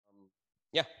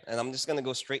Yeah, and I'm just gonna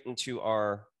go straight into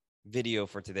our video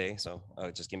for today. So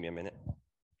just give me a minute.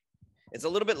 It's a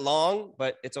little bit long,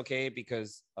 but it's okay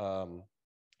because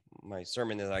my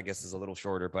sermon is, I guess, is a little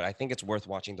shorter, but I think it's worth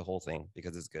watching the whole thing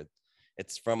because it's good.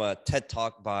 It's from a TED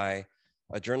Talk by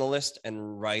a journalist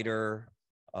and writer,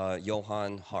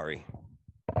 Johan Hari.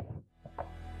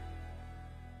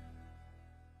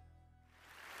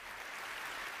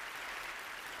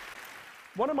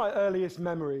 One of my earliest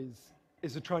memories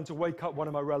is of trying to wake up one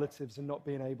of my relatives and not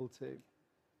being able to.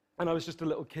 And I was just a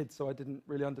little kid, so I didn't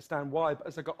really understand why. But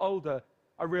as I got older,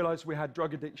 I realized we had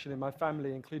drug addiction in my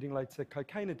family, including later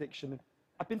cocaine addiction.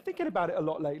 I've been thinking about it a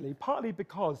lot lately, partly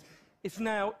because it's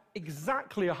now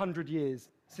exactly 100 years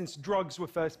since drugs were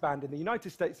first banned in the United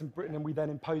States and Britain, and we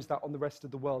then imposed that on the rest of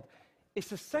the world.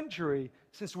 It's a century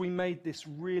since we made this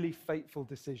really fateful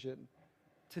decision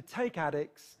to take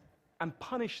addicts and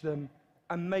punish them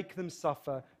and make them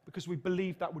suffer because we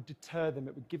believed that would deter them,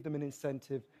 it would give them an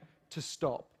incentive to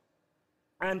stop.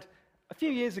 And a few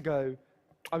years ago,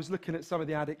 I was looking at some of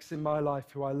the addicts in my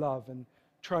life who I love and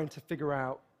trying to figure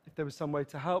out if there was some way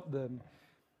to help them.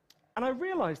 And I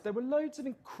realized there were loads of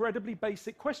incredibly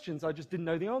basic questions I just didn't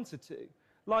know the answer to.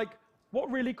 Like,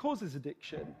 what really causes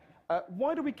addiction?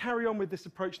 Why do we carry on with this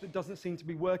approach that doesn't seem to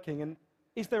be working? And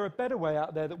is there a better way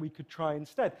out there that we could try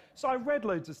instead? So I read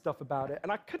loads of stuff about it,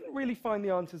 and I couldn't really find the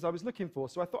answers I was looking for.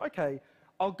 So I thought, okay,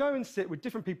 I'll go and sit with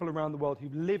different people around the world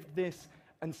who've lived this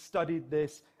and studied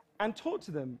this and talk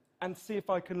to them and see if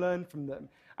I can learn from them.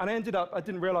 And I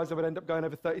didn't realize I would end up going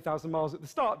over 30,000 miles at the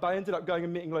start, but I ended up going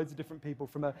and meeting loads of different people,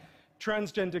 from a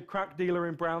transgender crack dealer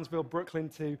in Brownsville, Brooklyn,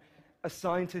 to a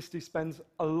scientist who spends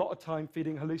a lot of time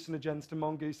feeding hallucinogens to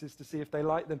mongooses to see if they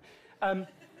like them.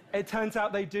 It turns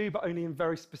out they do, but only in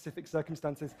very specific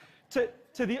circumstances.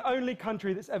 To the only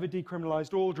country that's ever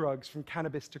decriminalized all drugs, from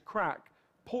cannabis to crack,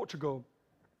 Portugal.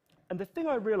 And the thing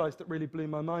I realized that really blew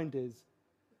my mind is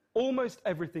almost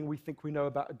everything we think we know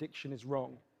about addiction is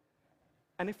wrong.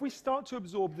 And if we start to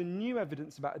absorb the new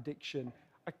evidence about addiction,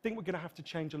 I think we're going to have to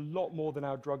change a lot more than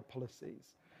our drug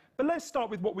policies. But let's start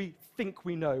with what we think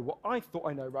we know, what I thought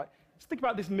I know, right? Let's think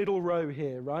about this middle row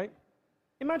here, right?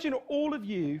 Imagine all of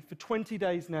you, for 20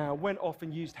 days now, went off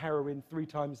and used heroin 3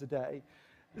 times a day.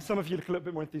 Some of you look a little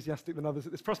bit more enthusiastic than others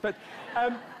at this prospect.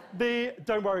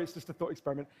 Don't worry, it's just a thought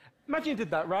experiment. Imagine you did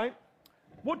that, right?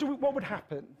 What would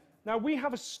happen? Now, we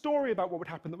have a story about what would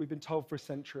happen that we've been told for a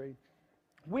century.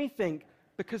 We think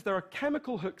because there are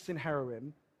chemical hooks in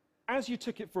heroin, as you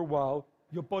took it for a while,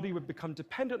 your body would become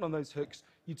dependent on those hooks,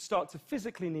 you'd start to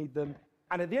physically need them,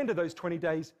 and at the end of those 20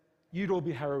 days, you'd all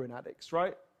be heroin addicts,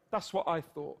 right? That's what I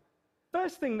thought.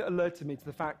 First thing that alerted me to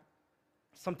the fact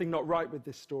something not right with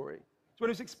this story is when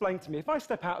it was explained to me, if I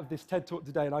step out of this TED Talk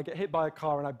today and I get hit by a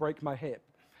car and I break my hip,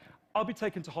 I'll be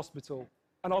taken to hospital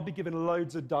and I'll be given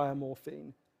loads of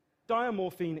diamorphine.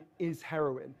 Diamorphine is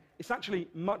heroin. It's actually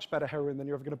much better heroin than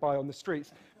you're ever going to buy on the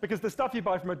streets, because the stuff you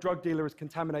buy from a drug dealer is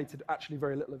contaminated. Actually,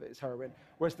 very little of it is heroin,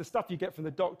 whereas the stuff you get from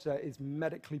the doctor is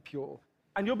medically pure.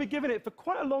 And you'll be given it for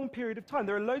quite a long period of time.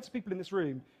 There are loads of people in this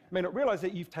room who may not realize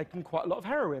that you've taken quite a lot of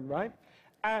heroin, right?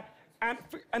 And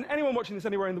anyone watching this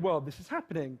anywhere in the world, this is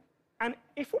happening. And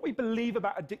if what we believe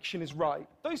about addiction is right,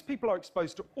 those people are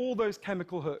exposed to all those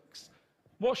chemical hooks.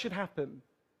 What should happen?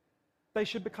 They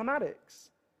should become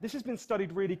addicts. This has been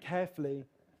studied really carefully.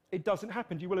 It doesn't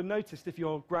happen. You will have noticed if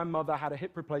your grandmother had a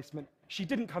hip replacement, she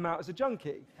didn't come out as a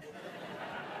junkie.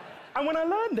 And when I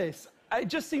learned this, it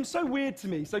just seemed so weird to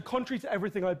me, so contrary to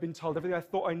everything I'd been told, everything I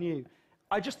thought I knew.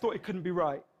 I just thought it couldn't be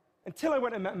right. Until I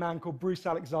went and met a man called Bruce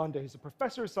Alexander, who's a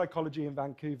professor of psychology in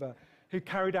Vancouver, who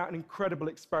carried out an incredible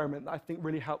experiment that I think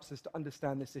really helps us to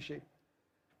understand this issue.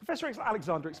 Professor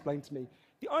Alexander explained to me,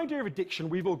 the idea of addiction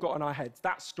we've all got in our heads,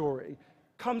 that story,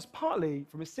 comes partly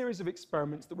from a series of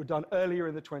experiments that were done earlier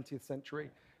in the 20th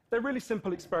century. They're really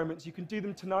simple experiments. You can do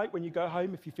them tonight when you go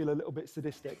home if you feel a little bit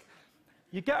sadistic.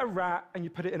 You get a rat and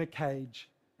you put it in a cage,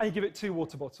 and you give it 2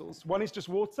 water bottles. One is just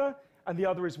water, and the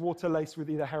other is water laced with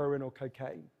either heroin or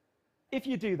cocaine. If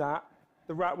you do that,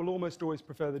 the rat will almost always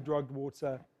prefer the drugged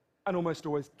water and almost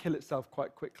always kill itself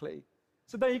quite quickly.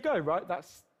 So there you go, right?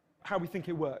 That's how we think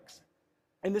it works.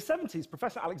 In the 70s,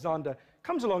 Professor Alexander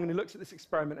comes along and he looks at this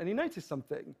experiment and he noticed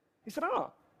something. He said,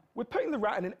 we're putting the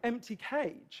rat in an empty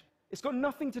cage. It's got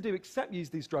nothing to do except use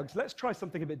these drugs. Let's try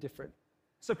something a bit different.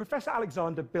 So Professor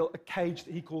Alexander built a cage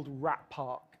that he called Rat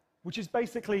Park, which is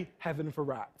basically heaven for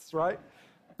rats, right?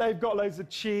 They've got loads of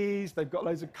cheese, they've got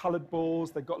loads of colored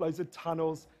balls, they've got loads of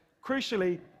tunnels.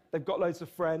 Crucially, they've got loads of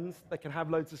friends, they can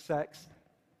have loads of sex,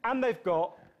 and they've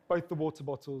got both the water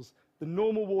bottles, the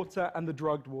normal water and the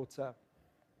drugged water.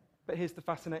 But here's the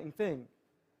fascinating thing.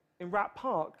 In Rat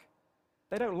Park,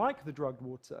 They don't like the drugged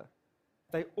water.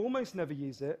 They almost never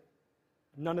use it.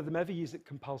 None of them ever use it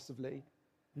compulsively.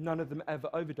 None of them ever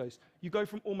overdose. You go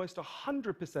from almost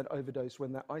 100% overdose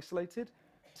when they're isolated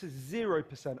to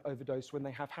 0% overdose when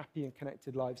they have happy and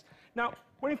connected lives. Now,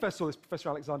 when he first saw this, Professor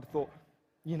Alexander thought,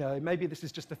 you know, maybe this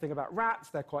is just a thing about rats.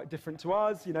 They're quite different to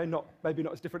us, you know, maybe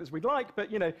not as different as we'd like,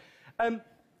 but, you know.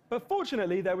 But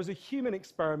fortunately, there was a human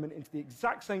experiment into the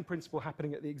exact same principle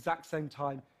happening at the exact same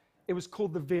time. It was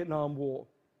called the Vietnam War.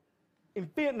 In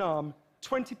Vietnam,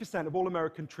 20% of all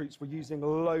American troops were using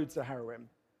loads of heroin.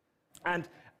 And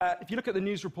if you look at the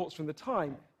news reports from the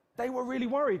time, they were really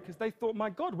worried because they thought, my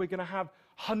God, we're going to have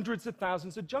hundreds of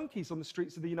thousands of junkies on the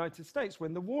streets of the United States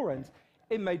when the war ends.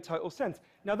 It made total sense.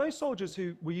 Now, those soldiers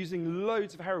who were using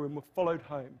loads of heroin were followed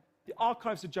home. The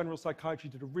Archives of General Psychiatry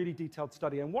did a really detailed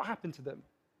study, and what happened to them?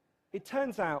 It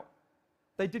turns out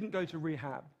they didn't go to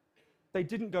rehab. They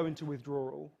didn't go into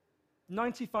withdrawal.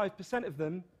 95% of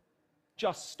them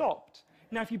just stopped.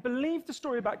 Now, if you believe the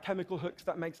story about chemical hooks,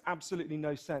 that makes absolutely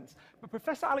no sense. But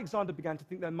Professor Alexander began to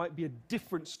think there might be a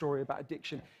different story about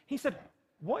addiction. He said,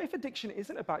 what if addiction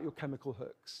isn't about your chemical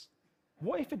hooks?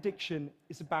 What if addiction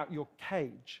is about your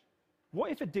cage?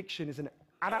 What if addiction is an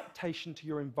adaptation to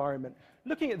your environment?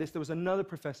 Looking at this, there was another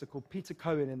professor called Peter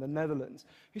Cohen in the Netherlands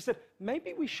who said,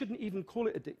 maybe we shouldn't even call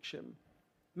it addiction.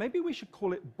 Maybe we should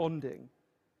call it bonding.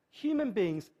 Human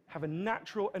beings have a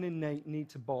natural and innate need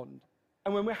to bond.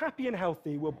 And when we're happy and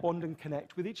healthy, we'll bond and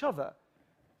connect with each other.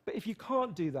 But if you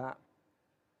can't do that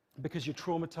because you're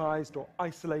traumatized or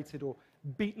isolated or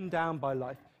beaten down by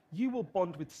life, you will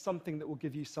bond with something that will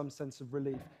give you some sense of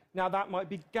relief. Now, that might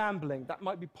be gambling, that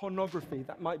might be pornography,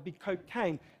 that might be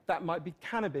cocaine, that might be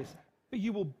cannabis, but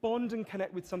you will bond and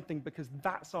connect with something because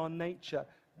that's our nature.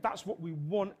 That's what we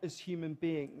want as human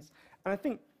beings. And I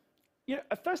think, you know,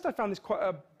 at first I found this quite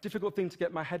a difficult thing to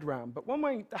get my head around, but one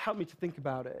way that helped me to think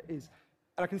about it is,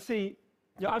 and I can see,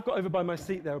 you know, I've got over by my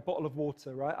seat there a bottle of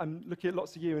water, right? I'm looking at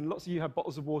lots of you, and lots of you have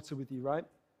bottles of water with you, right?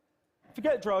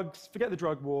 Forget drugs, forget the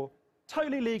drug war.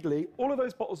 Totally legally, all of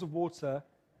those bottles of water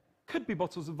could be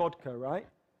bottles of vodka, right?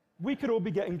 We could all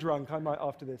be getting drunk, I might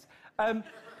after this.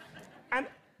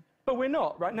 But we're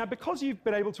not, right? Now, because you've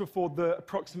been able to afford the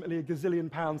approximately a gazillion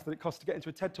pounds that it costs to get into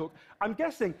a TED Talk, I'm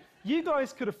guessing you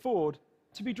guys could afford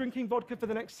to be drinking vodka for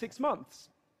the next 6 months.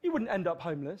 You wouldn't end up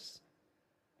homeless.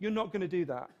 You're not going to do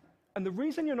that. And the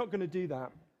reason you're not going to do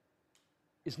that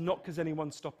is not because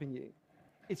anyone's stopping you.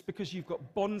 It's because you've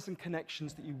got bonds and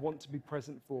connections that you want to be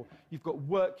present for. You've got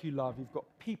work you love. You've got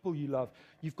people you love.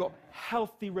 You've got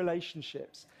healthy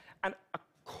relationships. And a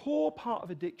core part of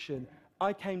addiction,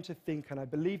 I came to think, and I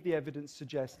believe the evidence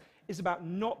suggests, is about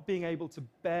not being able to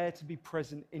bear to be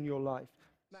present in your life.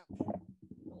 Now,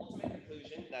 the ultimate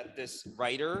conclusion that this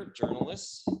writer,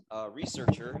 journalist,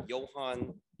 researcher,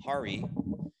 Johann Hari,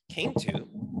 came to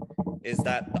is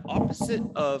that the opposite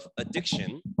of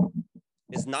addiction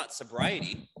is not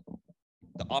sobriety.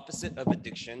 The opposite of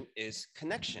addiction is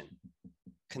connection.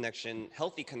 Connection,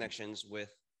 healthy connections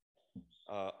with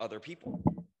other people.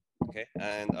 Okay,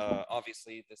 and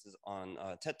obviously this is on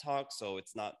TED Talk, so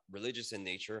it's not religious in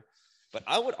nature. But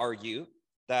I would argue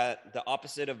that the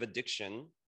opposite of addiction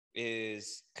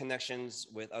is connections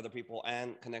with other people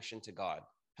and connection to God.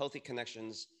 Healthy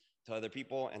connections to other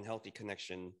people and healthy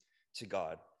connection to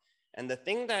God. And the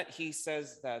thing that he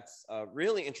says that's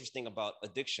really interesting about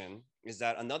addiction is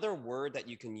that another word that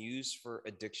you can use for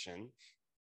addiction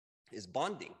is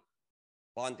bonding.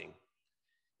 Bonding.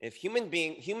 If human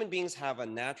beings have a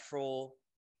natural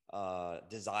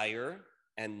desire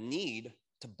and need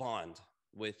to bond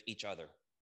with each other,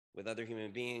 with other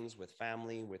human beings, with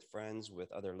family, with friends,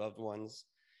 with other loved ones.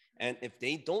 And if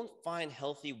they don't find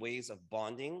healthy ways of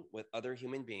bonding with other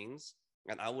human beings,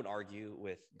 and I would argue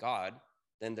with God,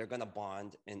 then they're going to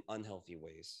bond in unhealthy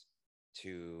ways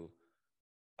to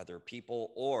other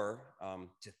people or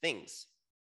to things.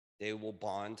 They will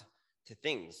bond to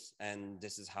things. And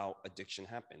this is how addiction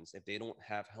happens. If they don't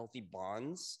have healthy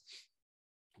bonds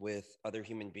with other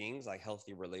human beings, like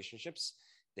healthy relationships,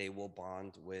 they will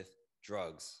bond with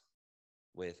drugs,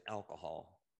 with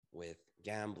alcohol, with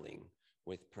gambling,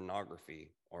 with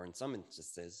pornography, or in some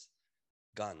instances,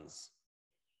 guns.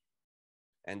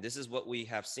 And this is what we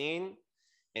have seen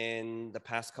in the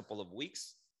past couple of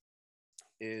weeks,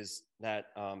 is that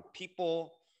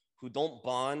people who don't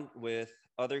bond with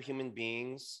other human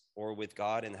beings or with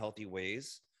God in healthy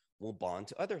ways will bond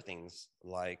to other things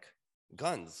like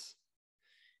guns.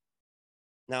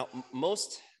 Now,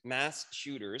 most mass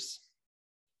shooters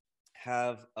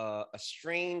have a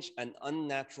strange and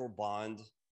unnatural bond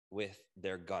with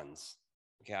their guns.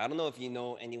 Okay, I don't know if you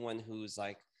know anyone who's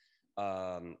like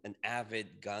an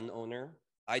avid gun owner.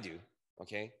 I do,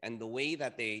 okay? And the way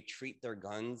that they treat their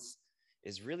guns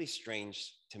is really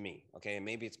strange to me, okay?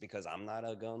 Maybe it's because I'm not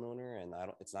a gun owner and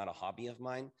it's not a hobby of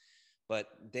mine, but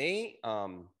they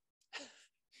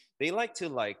like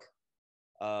to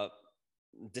uh,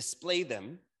 display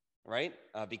them, right?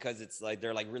 Because it's like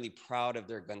they're like really proud of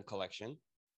their gun collection,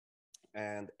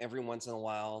 and every once in a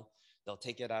while they'll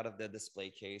take it out of the display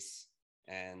case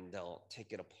and they'll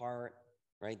take it apart,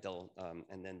 right? They'll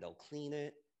and then they'll clean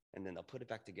it and then they'll put it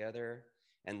back together,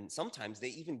 and sometimes they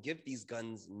even give these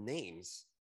guns names,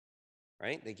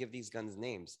 right? They give these guns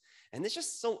names, and it's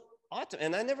just so odd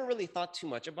and I never really thought too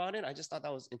much about it. I just thought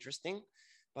that was interesting,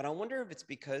 but I wonder if it's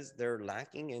because they're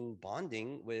lacking in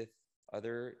bonding with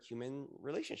other human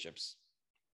relationships.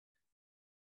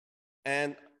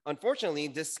 And unfortunately,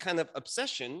 this kind of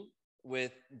obsession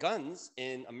with guns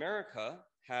in America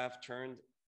have turned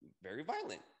very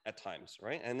violent at times,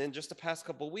 right? And in just the past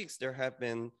couple of weeks, there have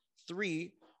been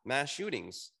 3 mass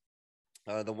shootings.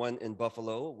 The one in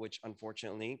Buffalo, which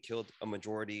unfortunately killed a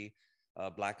majority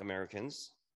Black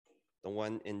Americans. The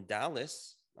one in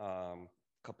Dallas a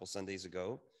couple Sundays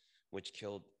ago, which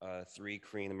killed 3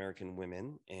 Korean American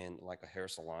women in like a hair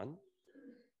salon.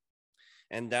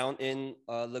 And down in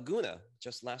Laguna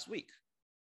just last week,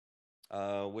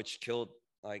 which killed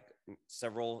like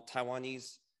several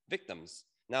Taiwanese victims.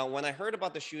 Now, when I heard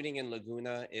about the shooting in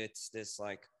Laguna, it's this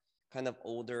like kind of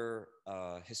older,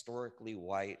 historically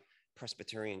white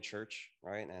Presbyterian church,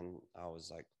 right? And I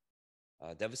was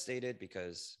like devastated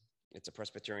because it's a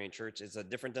Presbyterian church. It's a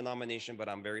different denomination, but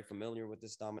I'm very familiar with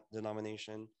this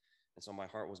denomination. And so my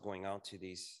heart was going out to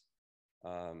these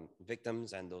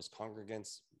victims and those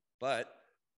congregants. But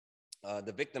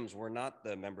the victims were not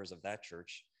the members of that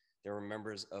church. They were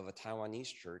members of a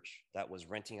Taiwanese church that was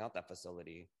renting out that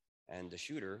facility. And the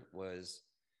shooter was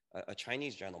a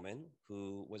Chinese gentleman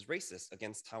who was racist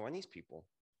against Taiwanese people.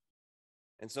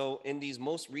 And so in these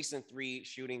most recent 3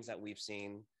 shootings that we've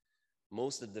seen,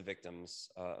 most of the victims,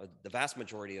 the vast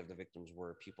majority of the victims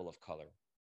were people of color.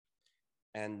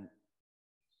 And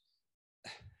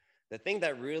the thing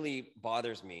that really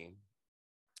bothers me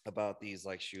about these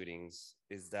like shootings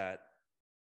is that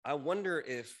I wonder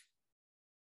if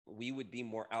we would be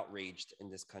more outraged in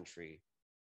this country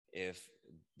if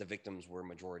the victims were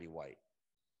majority white.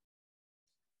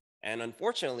 And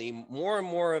unfortunately, more and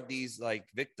more of these like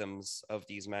victims of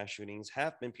these mass shootings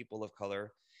have been people of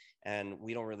color, and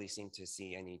we don't really seem to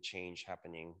see any change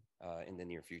happening in the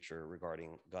near future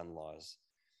regarding gun laws.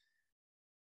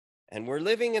 And we're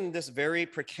living in this very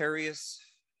precarious,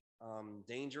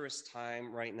 dangerous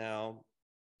time right now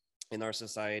in our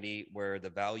society where the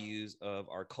values of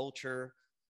our culture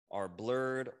are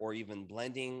blurred or even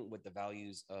blending with the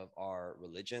values of our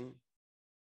religion.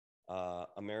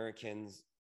 Americans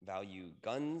value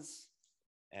guns,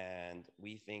 and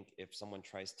we think if someone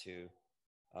tries to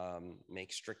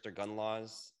make stricter gun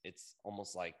laws, it's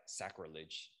almost like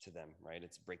sacrilege to them, right?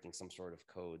 It's breaking some sort of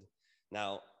code.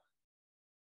 Now,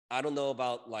 I don't know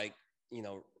about like,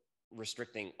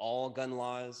 restricting all gun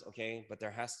laws, okay? But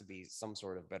there has to be some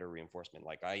sort of better reinforcement.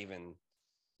 Like I even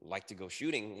like to go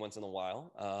shooting once in a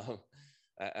while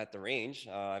at the range.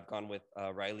 I've gone with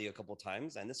Riley a couple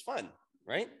times and it's fun,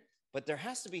 right? But there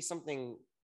has to be something.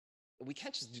 We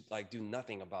can't just do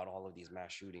nothing about all of these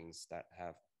mass shootings that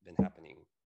have been happening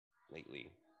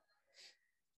lately.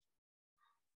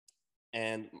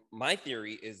 And my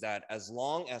theory is that as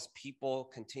long as people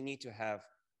continue to have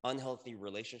unhealthy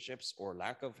relationships or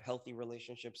lack of healthy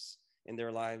relationships in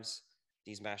their lives,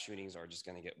 these mass shootings are just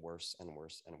going to get worse and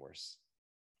worse and worse.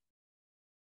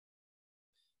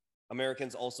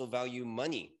 Americans also value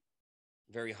money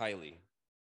very highly.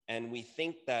 And we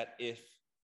think that if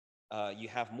you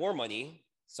have more money,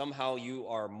 somehow you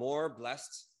are more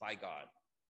blessed by God,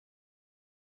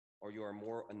 or you are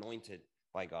more anointed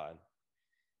by God.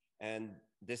 And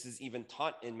this is even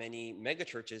taught in many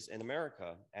megachurches in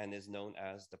America and is known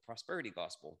as the prosperity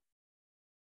gospel.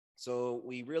 So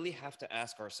we really have to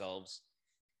ask ourselves,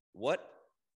 what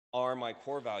are my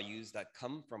core values that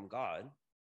come from God?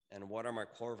 And what are my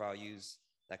core values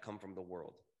that come from the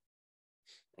world?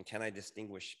 And can I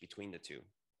distinguish between the two?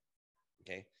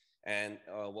 Okay. And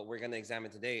what we're going to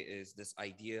examine today is this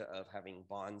idea of having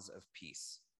bonds of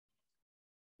peace.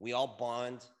 We all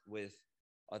bond with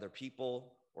other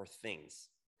people or things.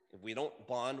 If we don't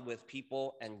bond with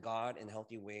people and God in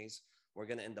healthy ways, we're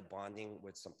going to end up bonding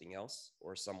with something else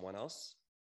or someone else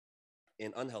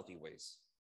in unhealthy ways,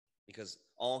 because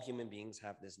all human beings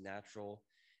have this natural,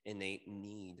 innate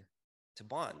need to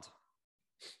bond.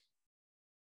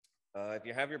 If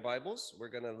you have your Bibles, we're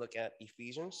going to look at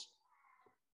Ephesians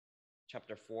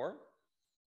chapter 4,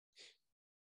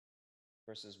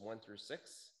 verses 1 through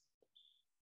 6.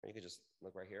 Or you could just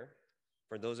look right here.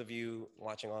 For those of you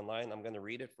watching online, I'm going to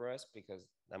read it for us because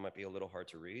that might be a little hard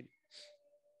to read.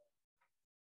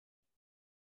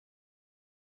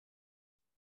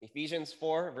 Ephesians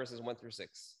 4, verses 1 through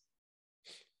 6.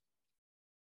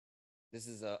 This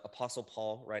is Apostle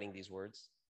Paul writing these words.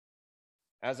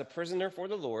 As a prisoner for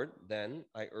the Lord, then,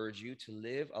 I urge you to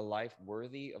live a life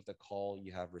worthy of the call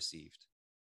you have received.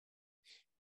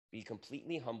 Be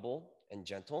completely humble and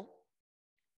gentle.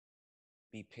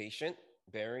 Be patient,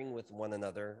 bearing with one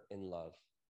another in love.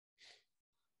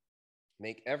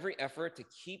 Make every effort to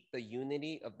keep the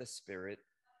unity of the Spirit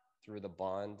through the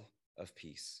bond of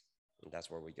peace. And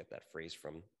that's where we get that phrase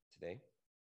from today,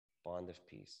 bond of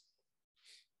peace.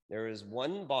 There is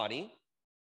one body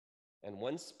and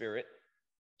one Spirit,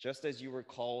 just as you were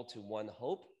called to one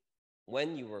hope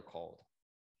when you were called.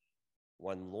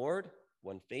 One Lord,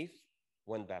 one faith,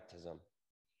 one baptism.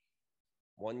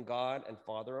 One God and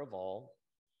Father of all,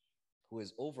 who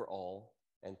is over all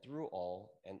and through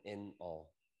all and in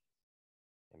all.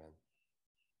 Amen.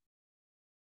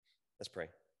 Let's pray.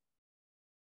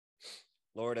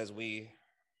 Lord, as we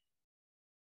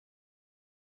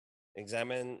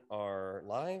examine our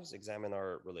lives, examine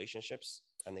our relationships,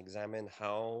 and examine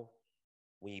how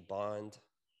we bond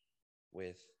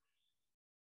with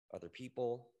other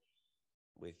people,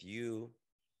 with you,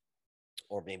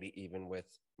 or maybe even with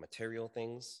material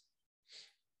things,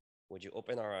 would you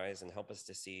open our eyes and help us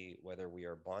to see whether we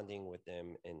are bonding with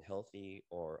them in healthy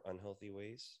or unhealthy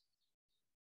ways?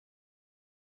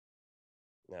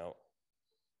 Now,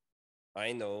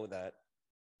 I know that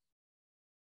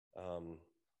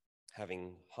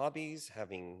having hobbies,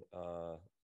 having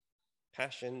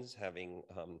passions, having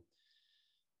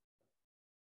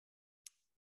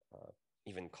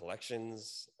even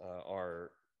collections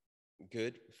are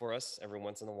good for us every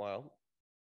once in a while.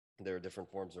 There are different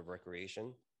forms of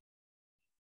recreation.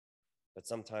 But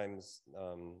sometimes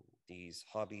these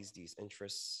hobbies, these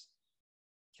interests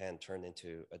can turn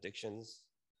into addictions,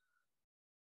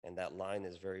 and that line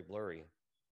is very blurry.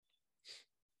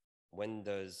 When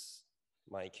does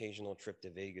my occasional trip to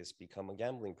Vegas become a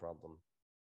gambling problem?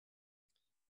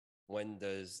 When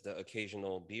does the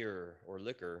occasional beer or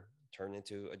liquor turn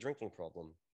into a drinking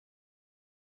problem?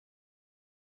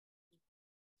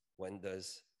 When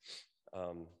does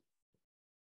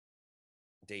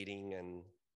dating and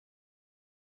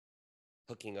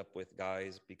hooking up with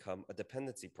guys become a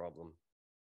dependency problem?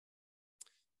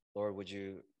 Lord, would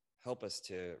you help us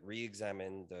to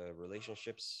re-examine the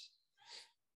relationships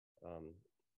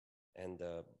and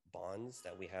the bonds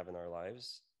that we have in our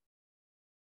lives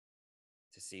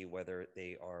to see whether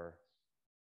they are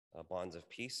bonds of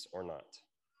peace or not.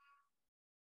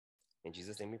 In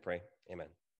Jesus' name we pray, amen.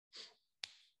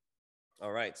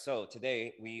 All right, so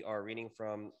today we are reading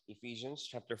from Ephesians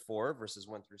chapter 4, verses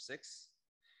 1 through 6.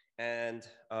 And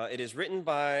it is written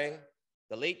by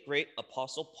the late, great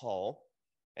Apostle Paul.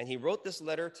 And he wrote this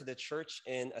letter to the church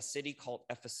in a city called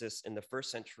Ephesus in the first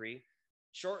century,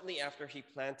 shortly after he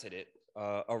planted it,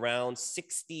 around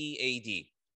 60 AD.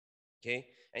 Okay,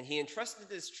 and he entrusted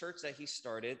this church that he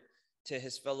started to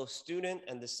his fellow student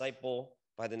and disciple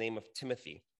by the name of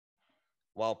Timothy,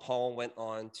 while Paul went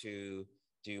on to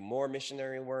do more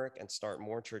missionary work and start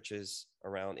more churches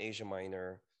around Asia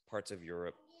Minor, parts of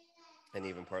Europe, and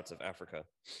even parts of Africa.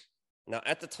 Now,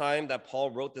 at the time that Paul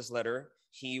wrote this letter,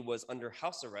 he was under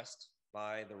house arrest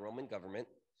by the Roman government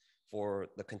for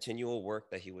the continual work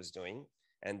that he was doing,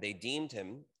 and they deemed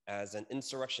him as an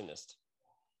insurrectionist,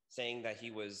 saying that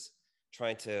he was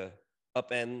trying to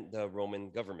upend the Roman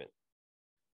government.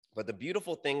 But the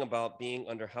beautiful thing about being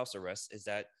under house arrest is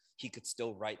that he could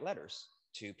still write letters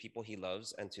to people he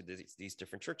loves and to these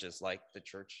different churches, like the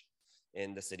church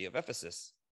in the city of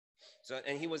Ephesus.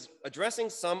 And he was addressing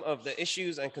some of the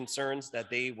issues and concerns that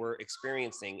they were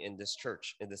experiencing in this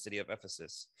church in the city of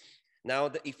Ephesus. Now,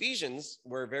 the Ephesians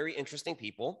were very interesting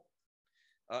people.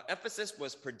 Ephesus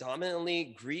was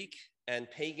predominantly Greek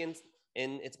and pagan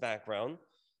in its background.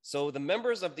 So the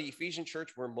members of the Ephesian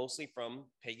church were mostly from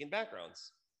pagan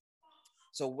backgrounds.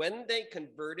 So when they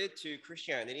converted to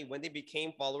Christianity, when they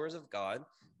became followers of God,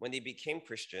 when they became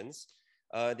Christians,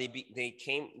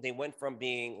 they went from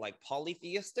being like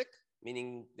polytheistic,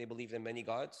 meaning they believed in many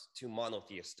gods, to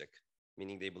monotheistic,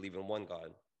 meaning they believe in one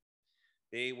God.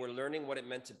 They were learning what it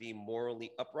meant to be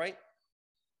morally upright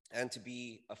and to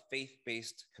be a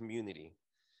faith-based community.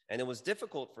 And it was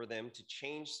difficult for them to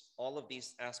change all of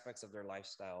these aspects of their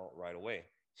lifestyle right away.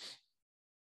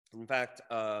 In fact,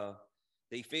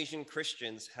 the Ephesian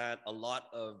Christians had a lot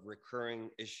of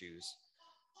recurring issues.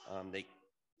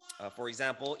 For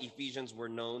example, Ephesians were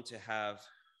known to have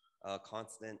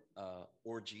constant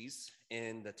orgies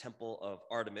in the temple of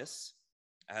Artemis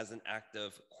as an act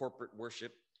of corporate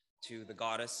worship to the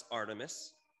goddess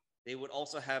Artemis. They would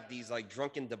also have these like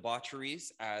drunken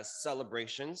debaucheries as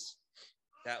celebrations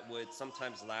that would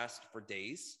sometimes last for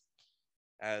days,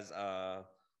 as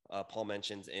Paul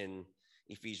mentions in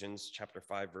Ephesians chapter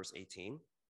 5, verse 18.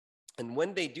 And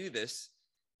when they do this,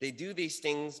 they do these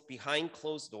things behind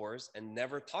closed doors and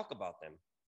never talk about them.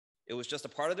 It was just a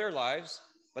part of their lives,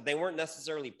 but they weren't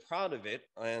necessarily proud of it,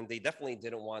 and they definitely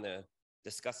didn't want to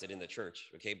discuss it in the church,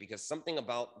 okay? Because something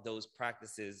about those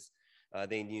practices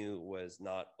they knew was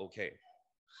not okay.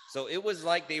 So it was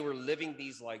like they were living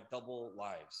these like double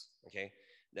lives, okay?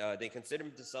 They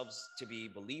considered themselves to be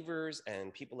believers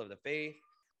and people of the faith,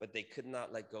 but they could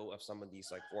not let go of some of these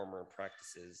like former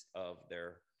practices of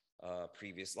their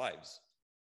previous lives.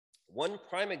 One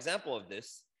prime example of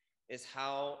this is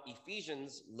how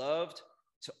Ephesians loved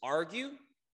to argue,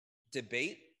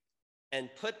 debate, and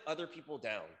put other people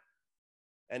down.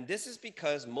 And this is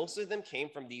because most of them came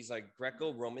from these like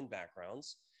Greco-Roman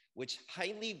backgrounds, which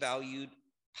highly valued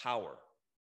power.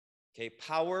 Okay,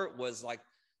 power was like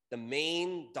the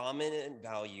main dominant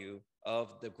value of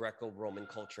the Greco-Roman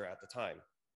culture at the time,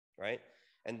 right?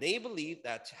 And they believed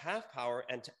that to have power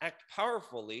and to act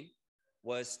powerfully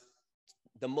was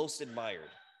the most admired.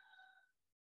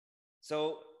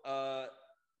 So,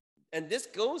 and this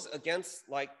goes against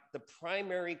like the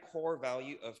primary core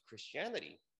value of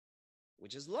Christianity,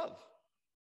 which is love,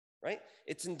 right?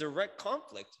 It's in direct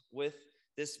conflict with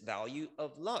this value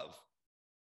of love.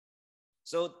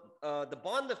 So the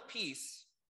bond of peace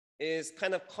is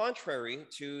kind of contrary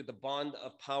to the bond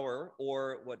of power,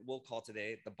 or what we'll call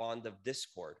today the bond of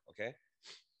discord, okay?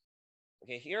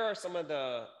 Okay, here are some of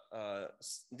the,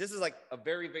 this is like a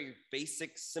very, very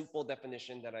basic, simple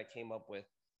definition that I came up with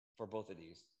for both of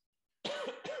these.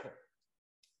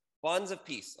 Bonds of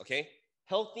peace, okay?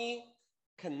 Healthy,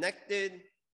 connected,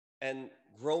 and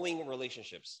growing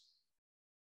relationships.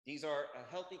 These are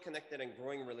healthy, connected, and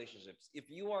growing relationships. If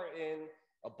you are in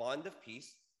a bond of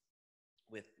peace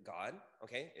with God,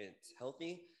 okay, it's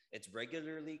healthy, it's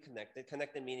regularly connected.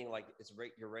 Connected meaning like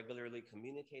you're regularly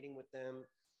communicating with them,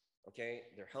 okay?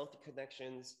 They're healthy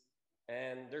connections,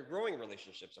 and they're growing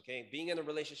relationships, okay? Being in a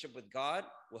relationship with God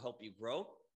will help you grow.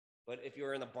 But if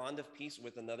you're in a bond of peace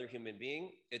with another human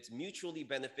being, it's mutually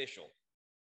beneficial.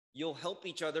 You'll help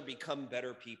each other become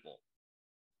better people.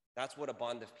 That's what a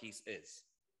bond of peace is,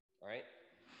 all right?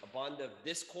 A bond of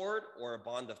discord or a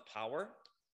bond of power,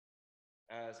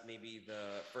 as maybe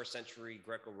the first century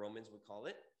Greco-Romans would call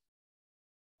it,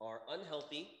 are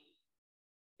unhealthy,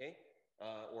 okay?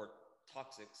 Or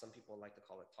toxic, some people like to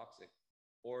call it toxic,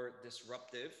 or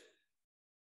disruptive,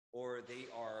 or they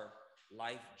are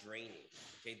life draining,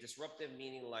 okay? Disruptive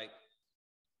meaning like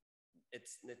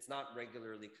it's not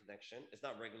regularly connection, it's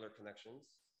not regular connections.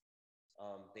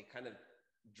 They kind of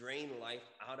drain life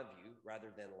out of you rather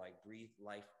than like breathe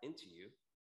life into you,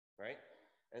 right?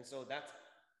 And so that's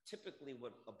typically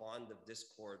what a bond of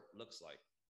discord looks like.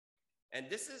 And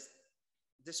this is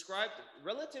described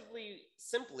relatively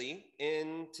simply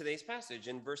in today's passage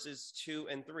in verses 2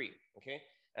 and 3, okay?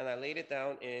 And I laid it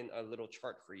down in a little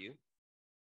chart for you.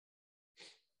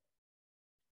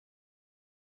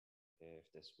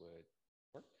 If this would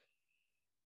work.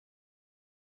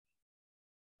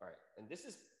 All right, and this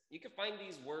is, you can find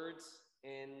these words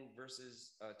in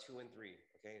verses 2 and 3,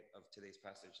 okay, of today's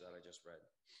passage that I just read.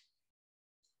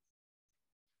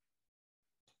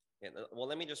 Yeah, well,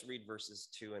 let me just read verses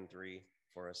 2 and 3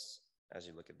 for us as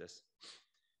you look at this.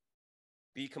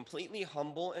 Be completely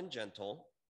humble and gentle.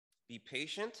 Be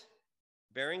patient,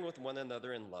 bearing with one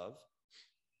another in love.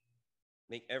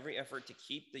 Make every effort to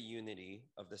keep the unity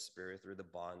of the Spirit through the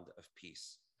bond of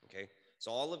peace. Okay, so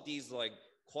all of these like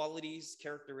qualities,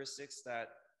 characteristics that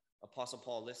Apostle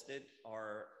Paul listed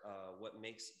are what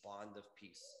makes bond of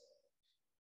peace.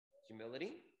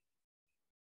 Humility,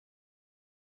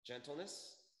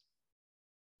 gentleness,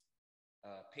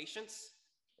 patience.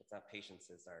 It's not patience,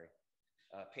 sorry.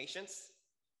 Patience,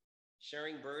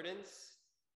 sharing burdens,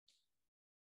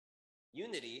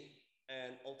 unity,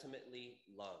 and ultimately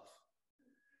love.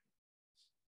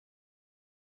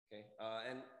 Okay,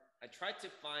 and I tried to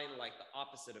find like the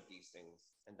opposite of these things,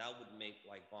 and that would make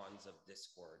like bonds of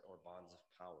discord or bonds of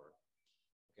power.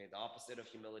 Okay, the opposite of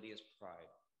humility is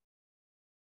pride.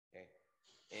 Okay,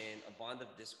 in a bond of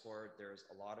discord, there's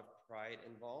a lot of pride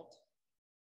involved,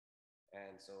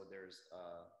 and so there's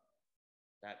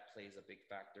that plays a big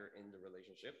factor in the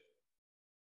relationship.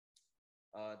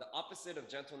 The opposite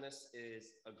of gentleness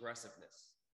is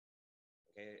aggressiveness.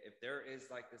 Okay, if there is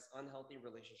like this unhealthy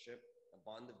relationship, a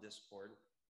bond of discord,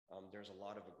 there's a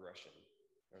lot of aggression.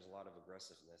 There's a lot of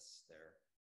aggressiveness there,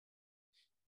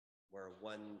 where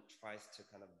one tries to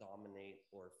kind of dominate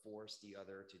or force the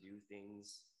other to do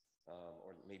things,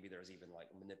 or maybe there's even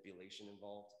like manipulation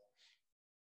involved.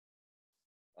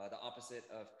 The opposite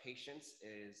of patience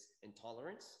is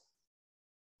intolerance.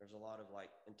 There's a lot of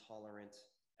like intolerant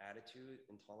attitude,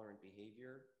 intolerant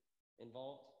behavior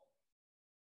involved.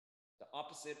 The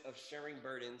opposite of sharing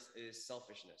burdens is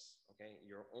selfishness. Okay,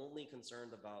 you're only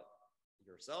concerned about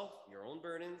yourself, your own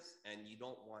burdens, and you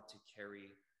don't want to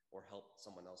carry or help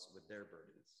someone else with their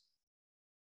burdens.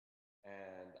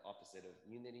 And the opposite of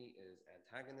unity is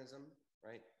antagonism,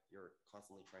 right? You're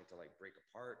constantly trying to like break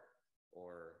apart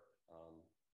or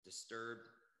disturb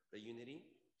the unity.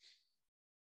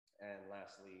 And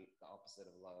lastly, the opposite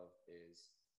of love is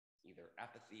either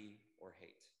apathy or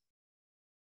hate.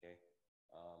 Okay.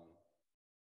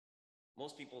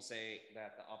 Most people say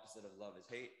that the opposite of love is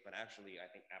hate, but actually, I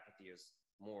think apathy is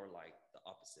more like the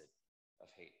opposite of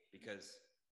hate because,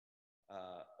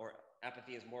 or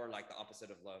apathy is more like the opposite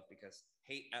of love because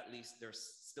hate, at least there's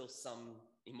still some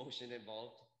emotion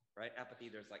involved, right? Apathy,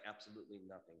 there's like absolutely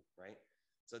nothing, right?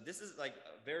 So this is like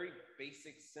a very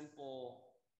basic, simple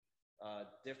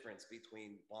difference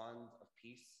between bond of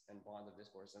peace and bond of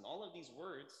discourse. And all of these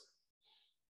words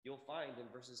you'll find in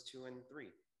verses 2 and 3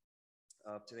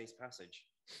 of today's passage.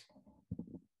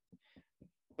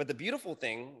 But the beautiful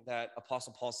thing that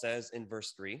Apostle Paul says in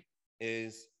verse 3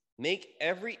 is make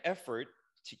every effort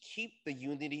to keep the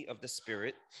unity of the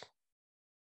Spirit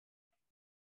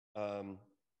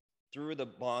through the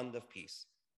bond of peace.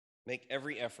 Make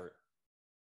every effort.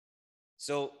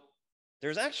 So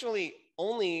there's actually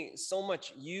only so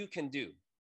much you can do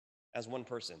as one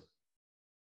person,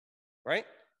 right?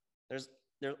 There's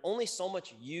only so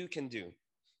much you can do.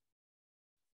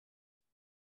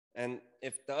 And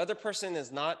if the other person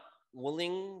is not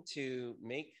willing to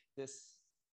make this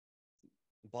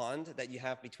bond that you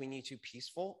have between you two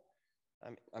peaceful,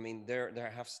 I mean,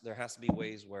 there has to be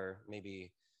ways where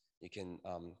maybe you can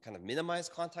kind of minimize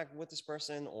contact with this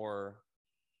person, or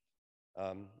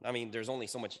I mean, there's only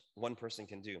so much one person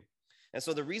can do. And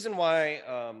so the reason why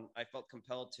I felt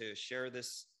compelled to share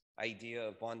this idea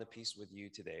of bond of peace with you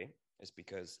today is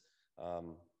because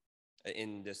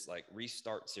in this like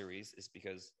restart series is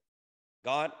because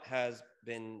God has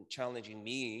been challenging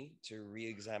me to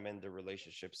re-examine the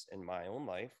relationships in my own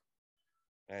life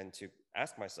and to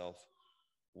ask myself,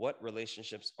 what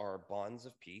relationships are bonds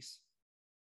of peace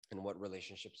and what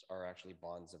relationships are actually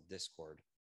bonds of discord?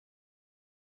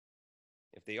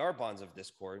 If they are bonds of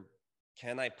discord,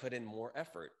 can I put in more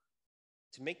effort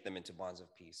to make them into bonds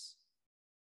of peace?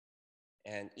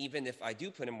 And even if I do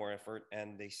put in more effort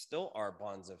and they still are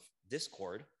bonds of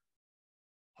discord,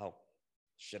 how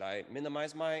should I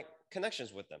minimize my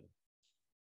connections with them?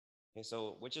 Okay,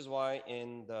 so which is why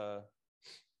in the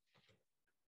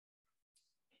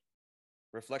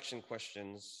reflection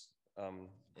questions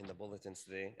in the bulletins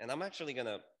today, and I'm actually going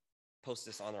to post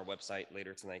this on our website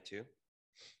later tonight too.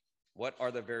 What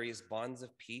are the various bonds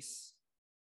of peace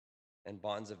and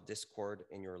bonds of discord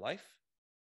in your life?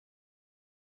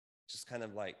 Just kind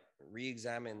of like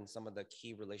re-examine some of the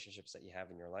key relationships that you have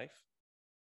in your life.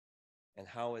 And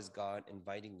how is God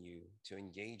inviting you to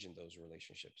engage in those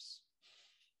relationships?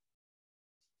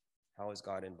 How is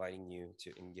God inviting you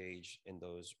to engage in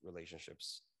those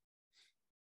relationships?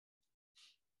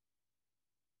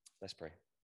 Let's pray.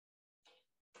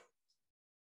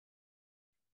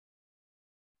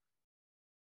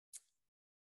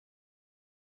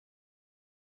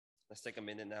 Let's take a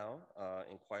minute now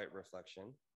in quiet reflection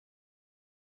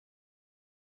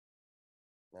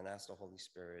and ask the Holy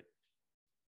Spirit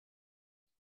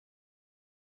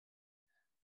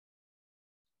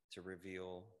to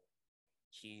reveal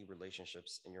key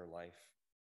relationships in your life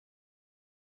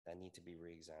that need to be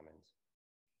re-examined.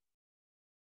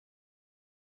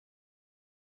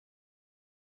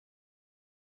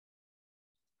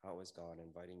 How is God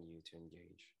inviting you to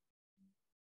engage?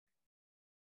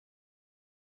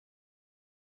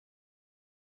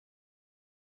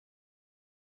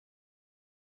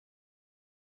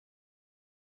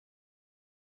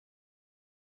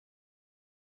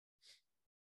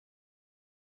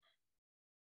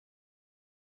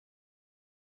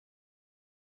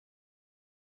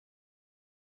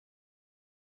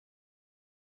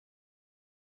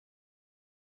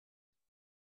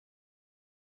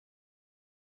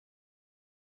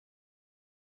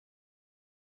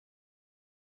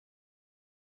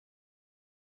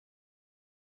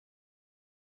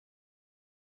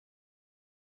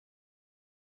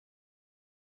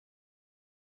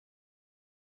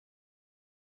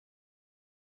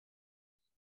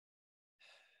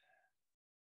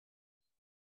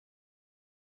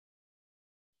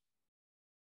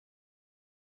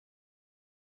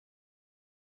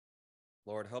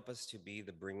 Lord, help us to be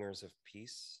the bringers of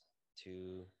peace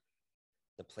to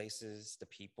the places, the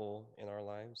people in our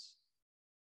lives.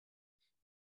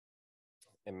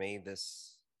 And may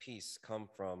this peace come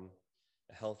from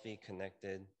a healthy,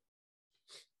 connected,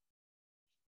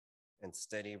 and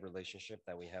steady relationship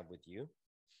that we have with you.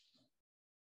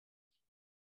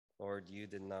 Lord, you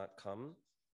did not come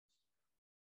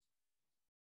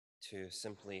to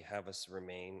simply have us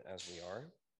remain as we are.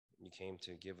 You came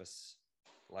to give us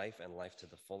life and life to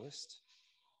the fullest.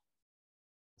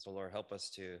 So Lord, help us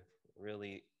to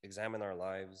really examine our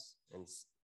lives and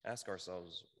ask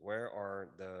ourselves, where are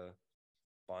the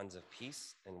bonds of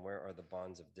peace and where are the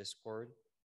bonds of discord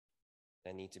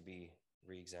that need to be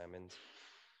re-examined?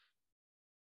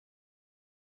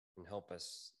 And help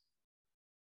us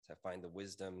to find the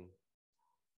wisdom,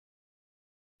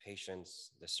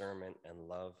 patience, discernment, and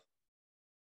love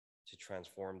to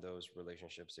transform those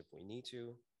relationships if we need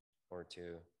to, or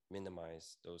to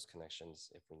minimize those connections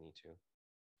if we need to.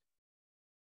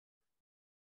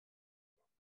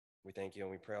 We thank you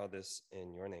and we pray all this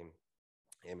in your name.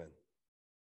 Amen.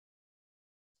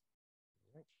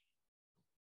 All right.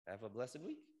 Have a blessed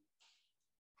week.